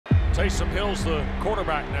Taysom Hill's the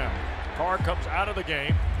quarterback now. Carr comes out of the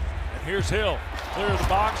game, and here's Hill. Clear the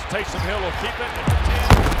box. Taysom Hill will keep it at the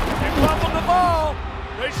 10. They fumbled the ball.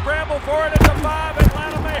 They scramble for it at the 5.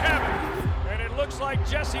 Atlanta may have it. And it looks like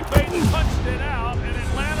Jesse Bates punched it out, and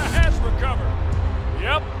Atlanta has recovered.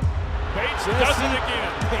 Yep. Bates does it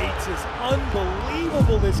again. Bates is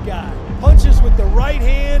unbelievable, this guy. Punches with the right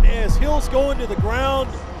hand as Hill's going to the ground,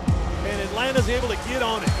 and Atlanta's able to get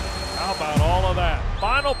on it. How about all of that?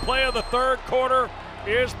 Final play of the third quarter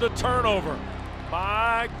is the turnover.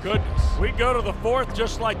 My goodness. We go to the fourth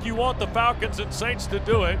just like you want the Falcons and Saints to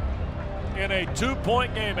do it in a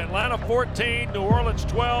 2-point game. Atlanta 14, New Orleans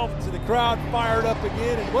 12. So the crowd fired up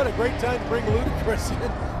again, and what a great time to bring Ludacris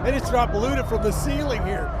in. They just dropped Luda from the ceiling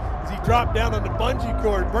here as he dropped down on the bungee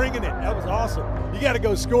cord, bringing it. That was awesome. You got to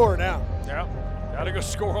go score now. Yeah, got to go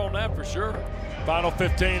score on that for sure. Final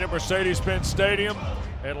 15 at Mercedes-Benz Stadium.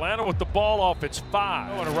 Atlanta with the ball off its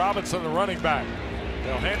 5. And Robinson, the running back.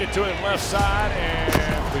 They'll hand it to him left side,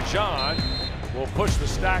 and Bijan will push the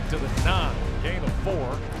stack to the 9. Gain of 4.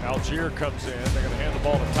 Algier comes in. They're going to hand the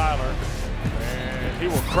ball to Tyler, and he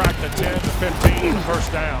will crack the 10 to 15 for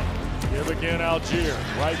first down. Give again Algier.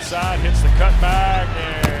 Right side, hits the cutback,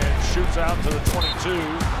 and shoots out to the 22.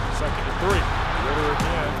 Second and 3. Ritter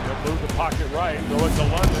again. He'll move the pocket right. Throw it to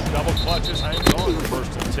London. Double clutches. Hangs on.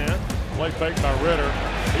 First and 10. Play fake by Ritter.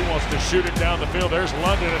 He wants to shoot it down the field. There's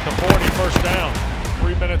London at the 40. First down.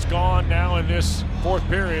 3 minutes gone now in this fourth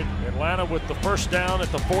period. Atlanta with the first down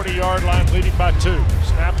at the 40-yard line, leading by 2.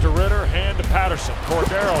 Snap to Ritter, hand to Patterson.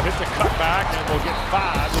 Cordero hit the cutback and will get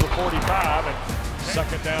 5 to the 45, and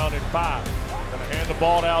second down and 5. Gonna hand the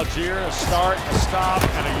ball to Algier, a start, a stop,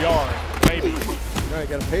 and a yard, maybe. All right,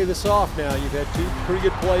 got to pay this off now. You've had 2 pretty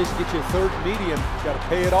good plays to get you a third medium. Got to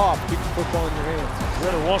pay it off. Keep the football in your hands.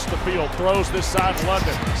 Ritter wants the field, throws this side.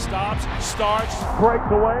 London stops, starts, breaks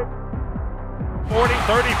away. 40,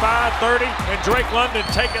 35, 30, and Drake London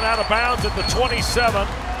taken out of bounds at the 27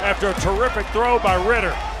 after a terrific throw by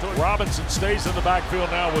Ritter. Robinson stays in the backfield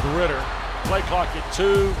now with Ritter. Play clock at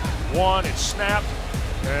 2, 1, it's snapped,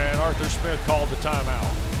 and Arthur Smith called the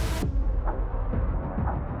timeout.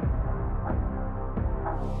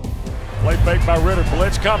 Play fake by Ritter,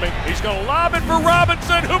 blitz coming. He's going to lob it for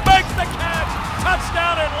Robinson, who makes the catch.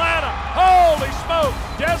 Touchdown Atlanta. Holy smoke.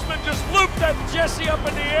 Desmond just looped that Jesse up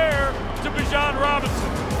in the air to Bijan Robinson.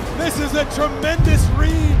 This is a tremendous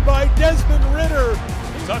read by Desmond Ritter.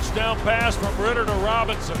 Touchdown pass from Ritter to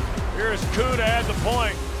Robinson. Here's Koo to add the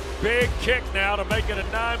point. Big kick now to make it a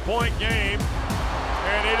 9-point game.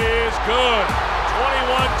 And it is good.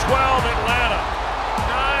 21-12 Atlanta.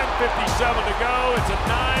 9:57 to go. It's a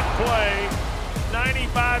 9-play,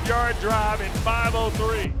 95-yard drive in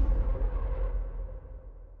 5:03.